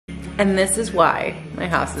and this is why my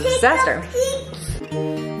house is a disaster.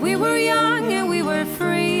 We were young and we were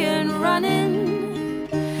free and running,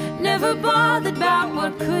 never bothered about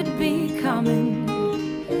what could be coming.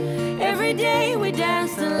 Every day we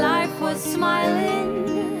danced and life was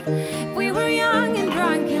smiling. We were young and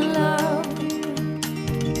drunk in love.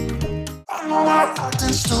 I'm not acting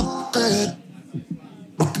stupid,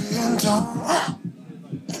 but being dumb.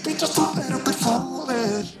 Maybe just a little bit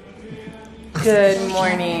foolish. Good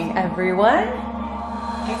morning, everyone.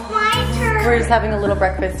 It's my turn. We're just having a little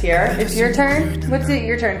breakfast here. It's your turn. What's it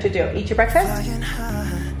your turn to do? Eat your breakfast?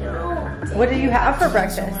 What do you have for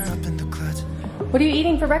breakfast? What are you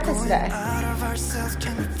eating for breakfast today?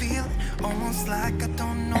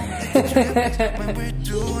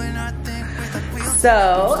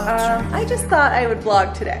 So, I just thought I would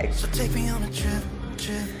vlog today.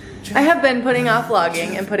 I have been putting off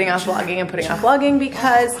vlogging and putting off vlogging and putting off vlogging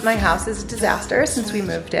because my house is a disaster since we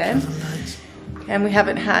moved in. And we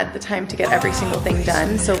haven't had the time to get every single thing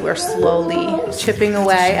done, so we're slowly chipping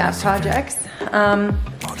away at projects. And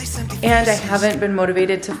I haven't been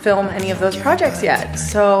motivated to film any of those projects yet.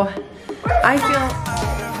 So I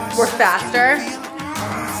feel we're faster.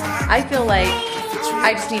 I feel like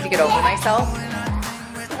I just need to get over myself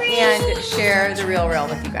and share the real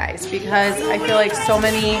with you guys, because I feel like so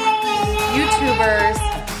many YouTubers.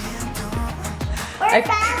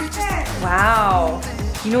 Wow.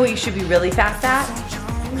 You know what you should be really fast at?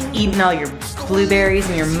 Eating all your blueberries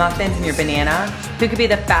and your muffins and your banana. Who could be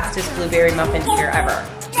the fastest blueberry muffin eater ever?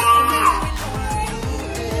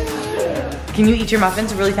 Can you eat your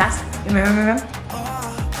muffins really fast?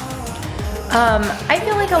 I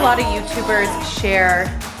feel like a lot of YouTubers share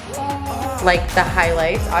like the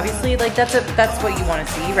highlights. Obviously, like that's what you want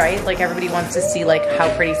to see, right? Like everybody wants to see like how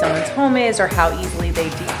pretty someone's home is or how easily they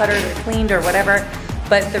decluttered or cleaned or whatever.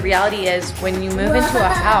 But the reality is, when you move into a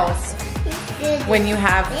house, when you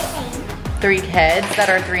have 3 kids that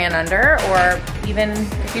are 3 and under, or even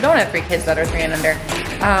if you don't have 3 kids that are 3 and under,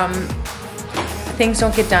 things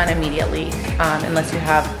don't get done immediately unless you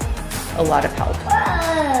have a lot of help.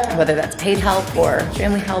 Whether that's paid help or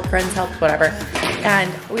family help, friends help, whatever.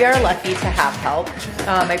 And we are lucky to have help.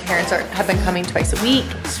 My parents have been coming twice a week.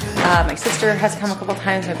 My sister has come a couple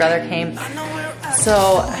times, my brother came.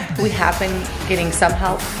 So we have been getting some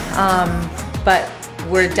help, but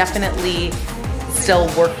we're definitely still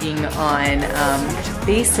working on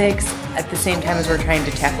basics at the same time as we're trying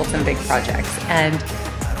to tackle some big projects. And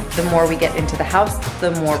the more we get into the house,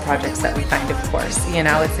 the more projects that we find, of course. You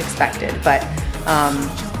know, it's expected, but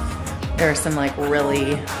there are some like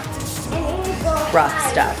really rough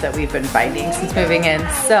stuff that we've been finding since moving in.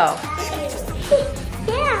 So,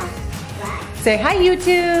 Yeah. say hi,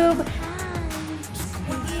 YouTube.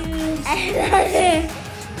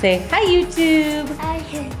 Say hi, YouTube.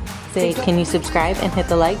 Say, can you subscribe and hit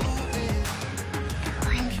the like?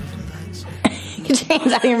 Get your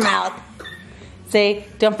hands out of your mouth. Say,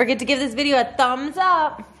 don't forget to give this video a thumbs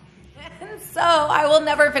up. So, I will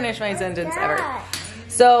never finish my sentence ever.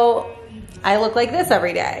 So, I look like this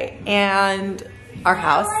every day, and our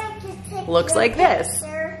house looks like this.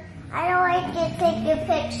 I don't like to take a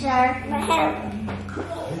picture.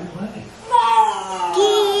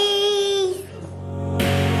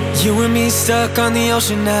 You and me stuck on the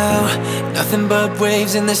ocean now, nothing but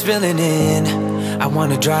waves in this filling in. I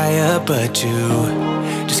wanna dry up, but you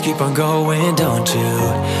just keep on going, don't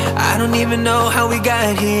you? I don't even know how we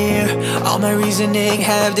got here. All my reasoning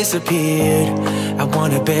have disappeared. I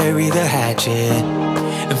wanna bury the hatchet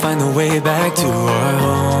and find the way back to our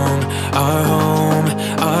home, our home,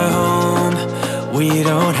 our home. We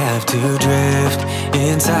don't have to drift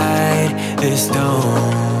inside this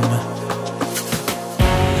dome.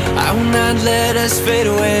 I will not let us fade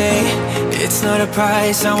away. It's not a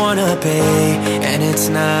price I wanna pay, and it's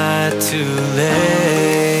not too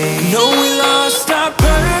late. No, we lost our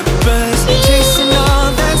purpose, chasing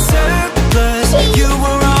all that surplus. You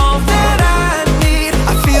were all that I need.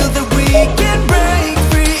 I feel that we can break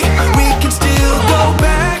free. We can still go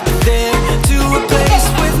back there to a place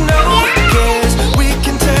with no cares. We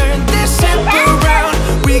can turn this ship around.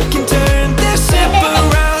 We can turn this ship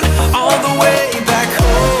around all the way back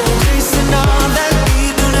home. Chasing all that we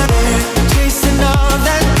don't have, chasing all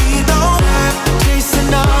that we don't have,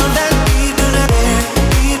 chasing all that we don't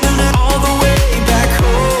have, all the way back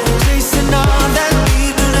home. Chasing all that we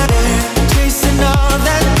don't have, chasing all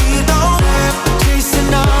that we don't have,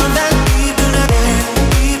 chasing all that we don't have.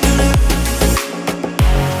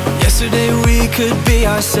 Yesterday we could be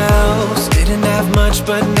ourselves, didn't have much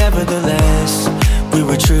but nevertheless we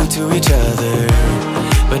were true to each other.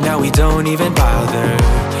 But now we don't even bother.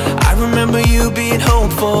 I I remember you being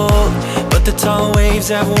hopeful, but the tall waves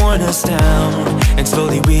have worn us down, and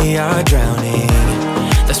slowly we are drowning.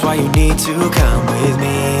 That's why you need to come with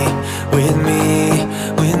me, with me,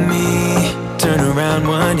 with me. Turn around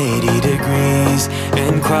 180 degrees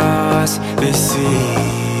and cross the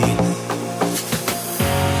sea.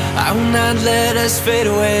 I will not let us fade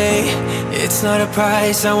away. It's not a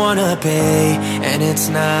price I wanna pay, and it's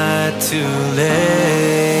not too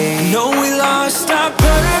late. No, we lost our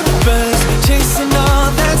purpose, chasing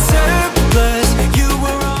all that surplus. You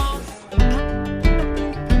were all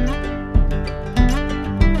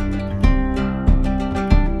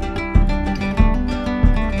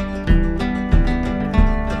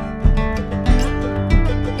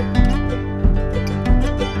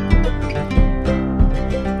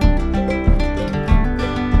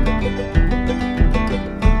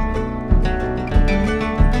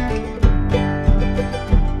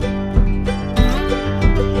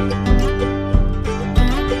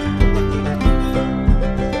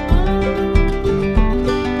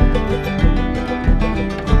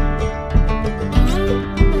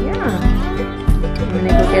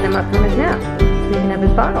get him up from his nap so he can have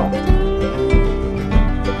his bottle.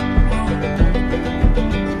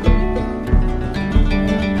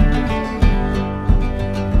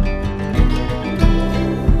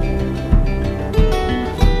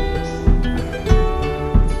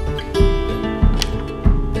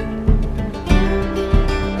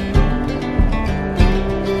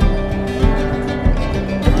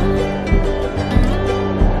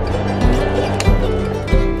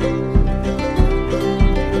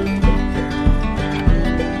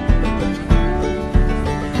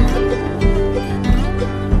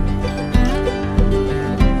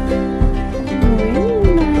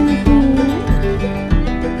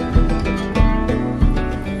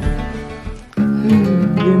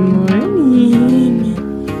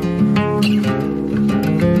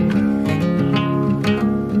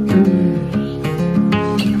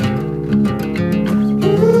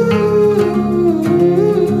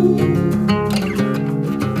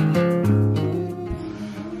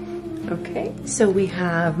 So we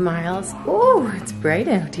have Miles. Oh, it's bright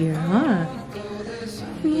out here, huh?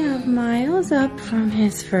 We have Miles up from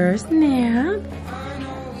his first nap.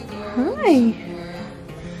 Hi.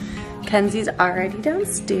 Kenzie's already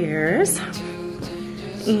downstairs.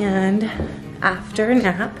 And after a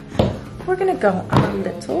nap, we're gonna go on a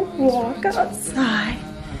little walk outside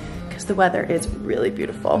because the weather is really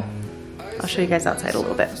beautiful. I'll show you guys outside a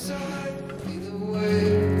little bit.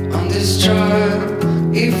 On this drive,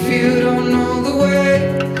 if you don't know the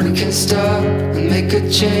way, we can stop and make a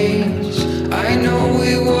change. I know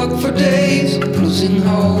we walk for days, losing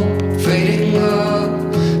hope, fading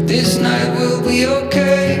love. This night will be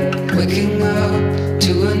okay, waking up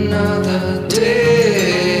to another day.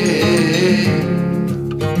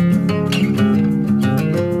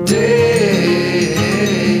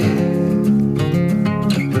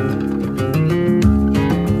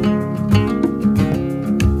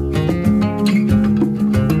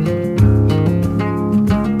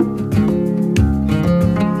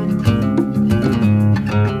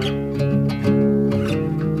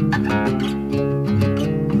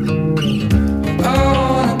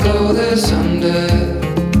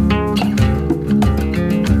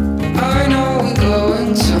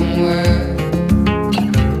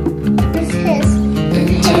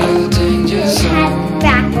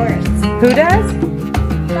 Who does?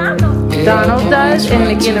 Donald. Donald does, and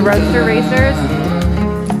Mickey and the Roadster Racers.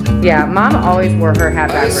 Yeah, Mom always wore her hat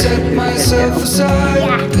backwards when she was a kid too.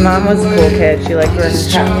 Yeah. Mom was a cool kid. She liked wearing her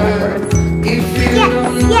hat backwards.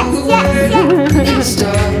 Yes.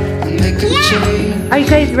 Are you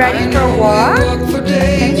guys ready for a walk?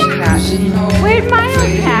 Where'd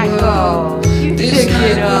Miles' hat go? You took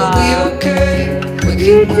it off.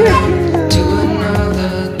 You took it off.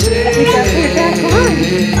 You got to put it back on.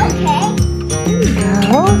 Okay. There you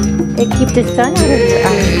go. They keep the sun out of your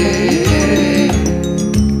eyes.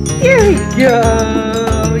 Here we go.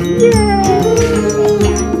 Yay!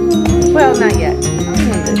 Well, not yet. A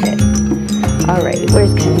little bit. Alright,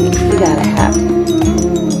 where's Kenzie? We got a hat.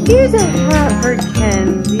 Here's a hat for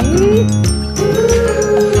Kenzie.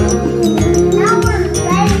 Now we're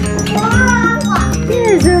ready for a walk.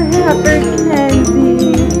 Here's a hat for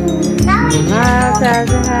Kenzie. Now we Miles has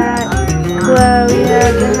a hat. Chloe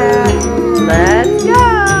has a hat. Let's go!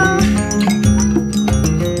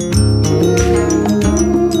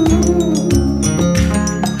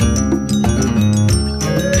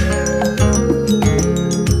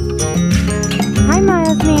 Hi,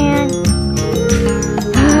 Miles Man.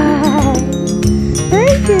 Hi.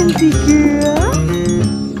 Hey, Kenzie girl.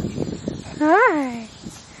 Hi.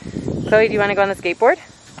 Chloe, do you want to go on the skateboard?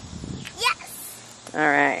 Yes. All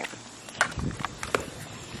right.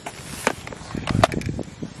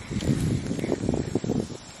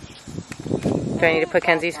 Do I need to put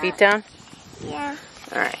Kenzie's feet down? Yeah.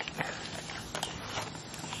 All right.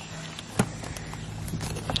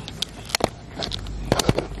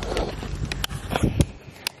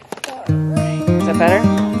 Is that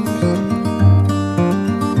better?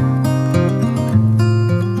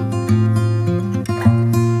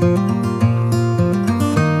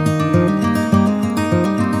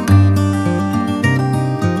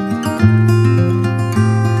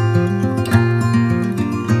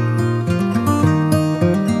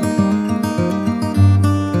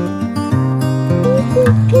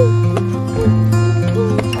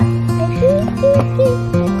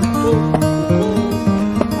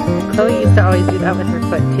 Chloe used to always do that with her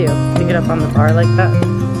foot too, to get up on the bar like that.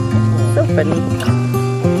 So funny.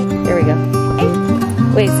 There we go.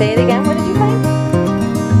 Wait, say it again. What did you find?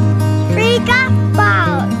 3 golf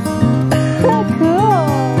balls. Cool.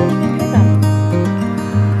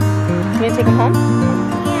 You gonna take them home?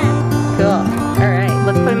 Yeah. Cool. All right,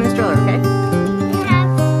 let's put them in the stroller, okay? We have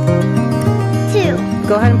 2.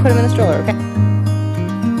 Go ahead and put them in the stroller, okay?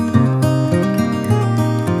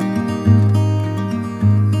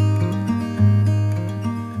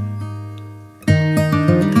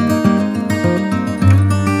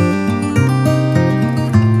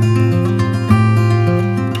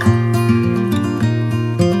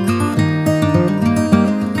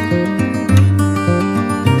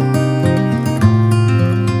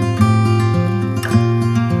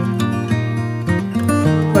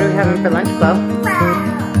 For lunch, Flo?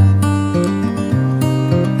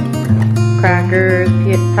 Crackers,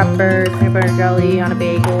 peppers, peanut butter jelly on a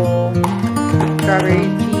bagel, strawberries,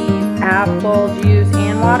 cheese, apple juice,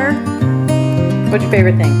 and water. What's your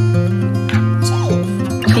favorite thing?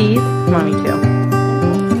 Cheese. Cheese? Mommy too.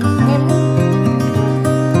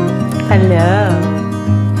 Hello.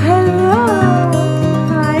 Hello.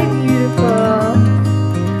 Hi, beautiful.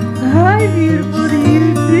 Hi, beautiful. Do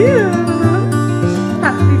you do?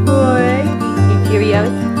 Happy boy. Eat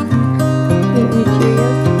Cheerios. Eat me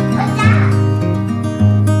Cheerios. What's that?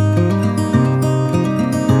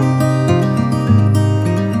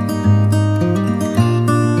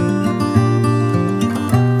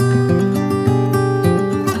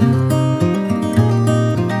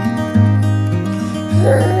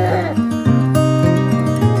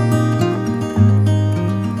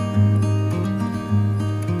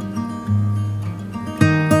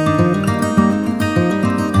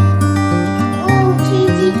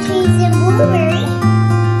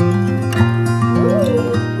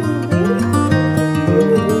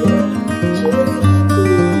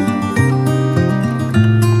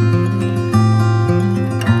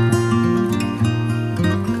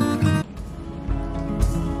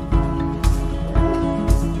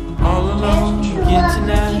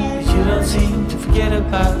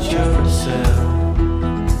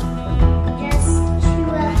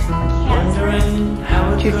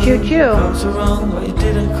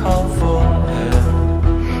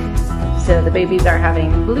 So the babies are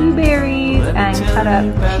having blueberries and cut up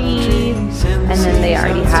cheese, and then they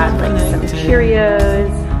already had like some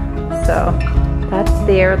Cheerios. So that's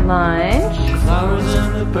their lunch.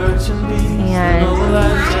 And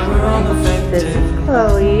this is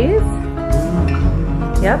Chloe's.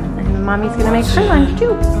 Yep, and mommy's gonna make her lunch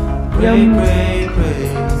too. Yum.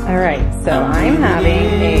 Alright, so I'm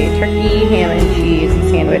having a turkey, ham, and cheese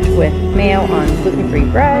sandwich with mayo on gluten-free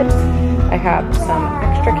bread. I have some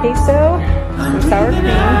extra queso, some sour cream,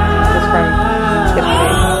 just from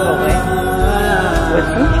yesterday, with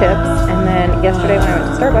some chips. And then yesterday when I went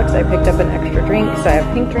to Starbucks, I picked up an extra drink, so I have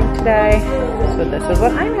pink drink today. So this is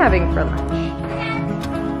what I'm having for lunch.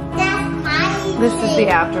 This is the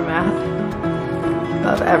aftermath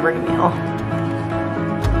of every meal.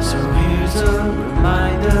 So here's a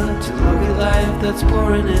reminder to look at life that's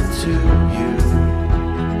pouring into you.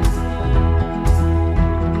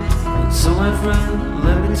 And so my friend,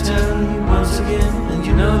 let me tell you once again, and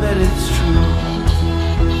you know that it's true.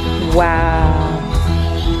 Wow.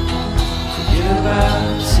 Forget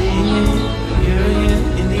about seeing it, hearing it,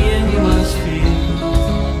 in the end you must feel.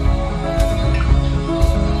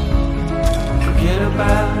 Forget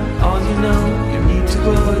about all you know, you need to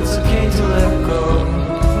go, it's okay to let go.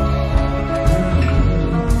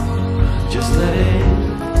 Just let it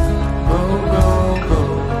go, go, go.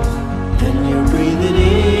 And you're breathing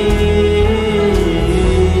in.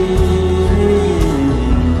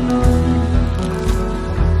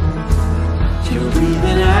 You're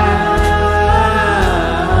breathing out.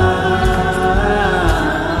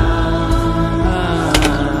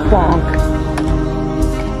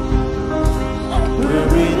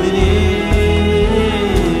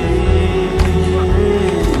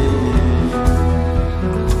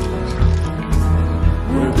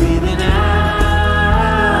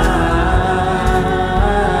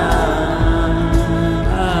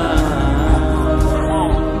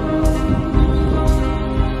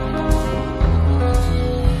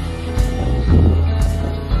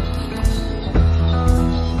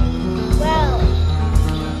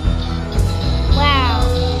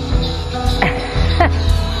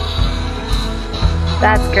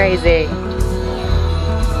 That's crazy.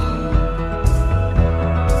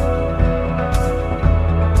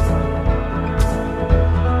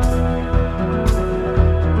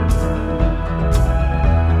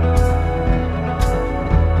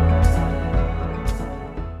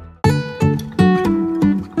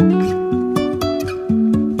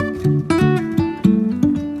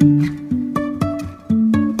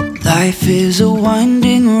 Life is a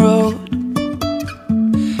winding road,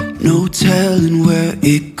 no telling where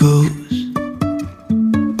it goes.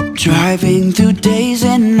 Driving through days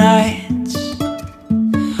and nights,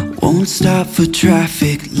 won't stop for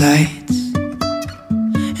traffic lights.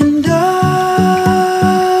 And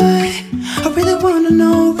I really wanna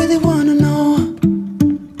know,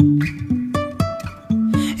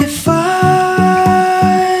 if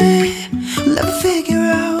I will ever figure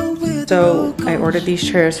out where. So I ordered these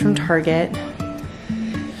chairs from Target,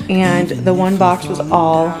 and the one box was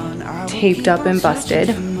all taped up and busted,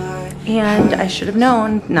 and I should have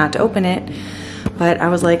known not to open it, but I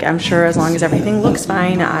was like, I'm sure as long as everything looks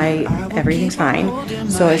fine, everything's fine.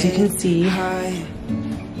 So as you can see,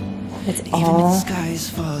 it's all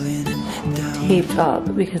taped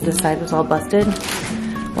up because the side was all busted.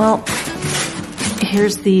 Well,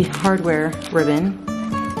 here's the hardware ribbon,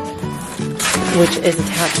 which is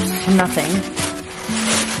attached to nothing,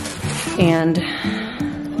 and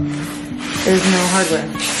there's no hardware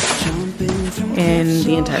in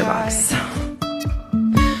the entire box.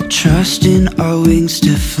 Trusting our wings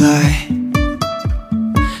to fly.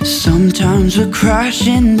 Sometimes we're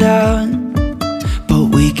crashing down, but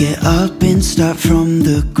we get up and start from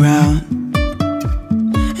the ground.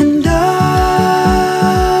 And I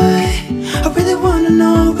really wanna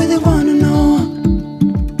know,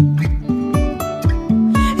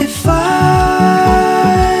 if I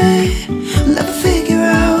will ever figure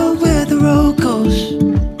out where the road goes.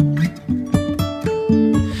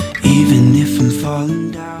 Even if I'm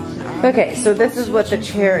falling down. Okay, so this is what the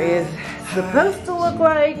chair is supposed to look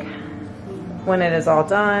like when it is all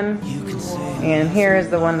done. And here is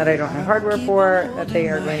the one that I don't have hardware for, that they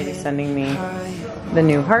are going to be sending me the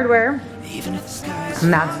new hardware.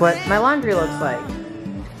 And that's what my laundry looks like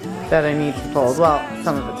that I need to fold. Well,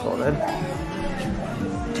 some of it's folded.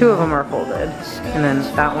 2 of them are folded. And then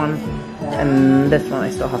that one and this one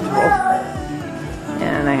I still have to fold.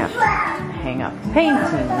 And I have to hang up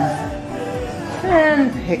paintings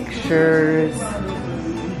and pictures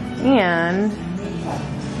and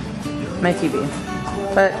my TV.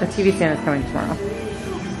 But the TV stand is coming tomorrow.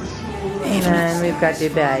 And then we've got the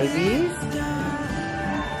babies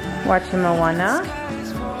watching Moana.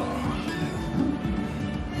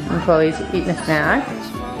 And Chloe's eating a snack.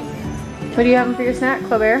 What are you having for your snack,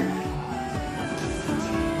 Chloe?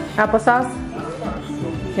 Applesauce?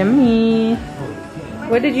 Yummy.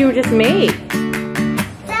 What did you just make?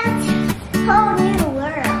 That's whole new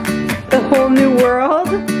world. The whole new world?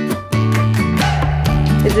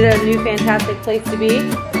 Is it a new fantastic place to be?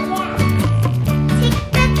 Yeah. Take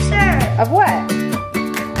pictures. Of what?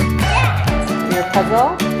 Yeah. Your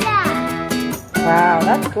puzzle? Yeah. Wow,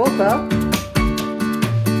 that's cool, Chloe.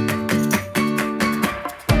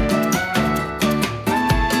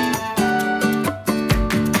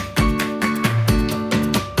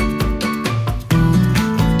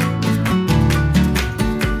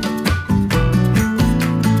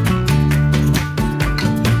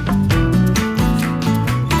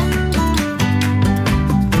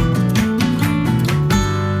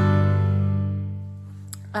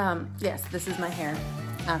 Yes, this is my hair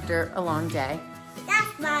after a long day.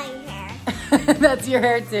 That's my hair. That's your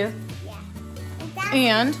hair too. Yeah.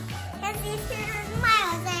 And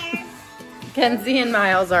Miles there. Kenzie and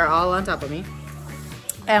Miles are all on top of me.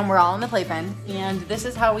 And we're all in the playpen. And this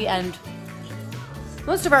is how we end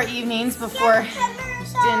most of our evenings before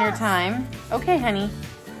dinner time. Okay, honey.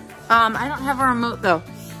 I don't have a remote though.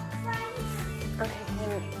 Okay,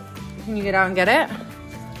 can you get out and get it?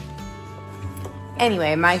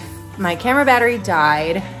 Anyway, my camera battery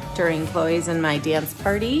died during Chloe's and my dance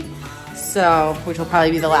party, so which will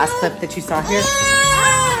probably be the last clip that you saw here.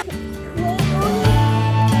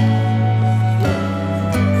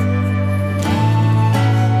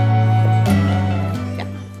 Yeah.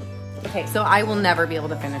 Okay, so I will never be able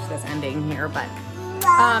to finish this ending here, but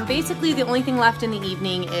basically the only thing left in the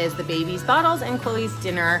evening is the baby's bottles and Chloe's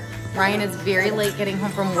dinner. Ryan is very late getting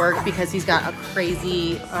home from work because he's got a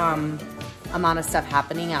crazy amount of stuff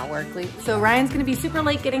happening at work. So Ryan's gonna be super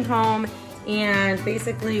late getting home, and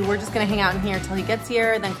basically we're just gonna hang out in here until he gets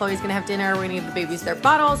here. Then Chloe's gonna have dinner. We're gonna give the babies their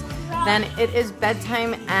bottles. Then it is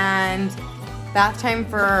bedtime and bath time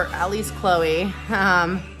for at least Chloe.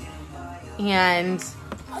 And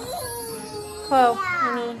Chloe,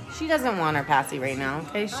 honey, she doesn't want her passy right now,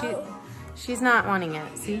 okay? She's not wanting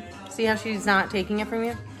it. See how she's not taking it from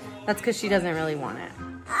you? That's because she doesn't really want it.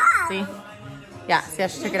 See? Yeah, see how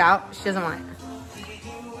she took it out? She doesn't want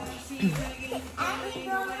it.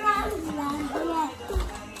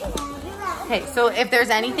 Okay, so if there's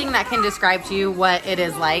anything that can describe to you what it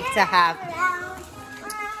is like to have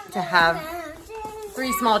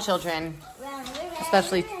 3 small children,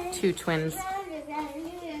 especially 2 twins,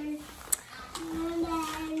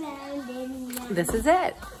 this is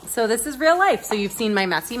it. So this is real life. So you've seen my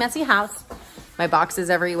messy, messy house, my boxes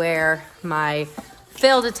everywhere, my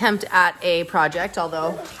failed attempt at a project,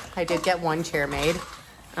 although I did get 1 chair made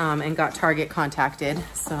and got Target contacted.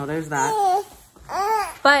 So there's that.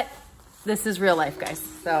 But this is real life, guys.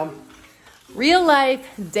 So real life,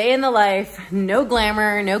 day in the life, no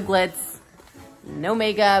glamour, no glitz, no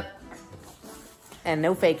makeup, and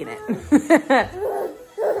no faking it.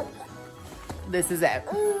 This is it.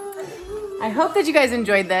 I hope that you guys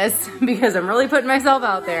enjoyed this because I'm really putting myself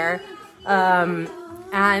out there.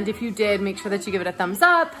 And if you did, make sure that you give it a thumbs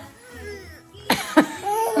up.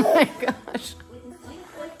 Oh my gosh.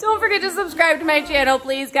 Don't forget to subscribe to my channel,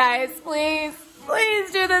 please, guys. Please,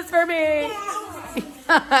 please do this for me.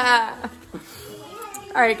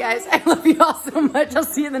 All right, guys. I love you all so much. I'll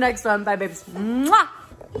see you in the next one. Bye, babes. Mwah!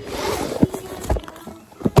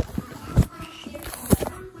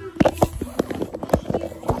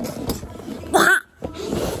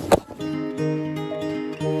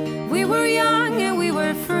 We were young and we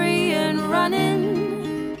were free and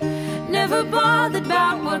running, never bothered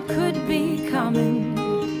about what could be coming.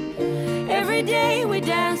 Every day we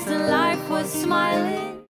danced and life was smiling.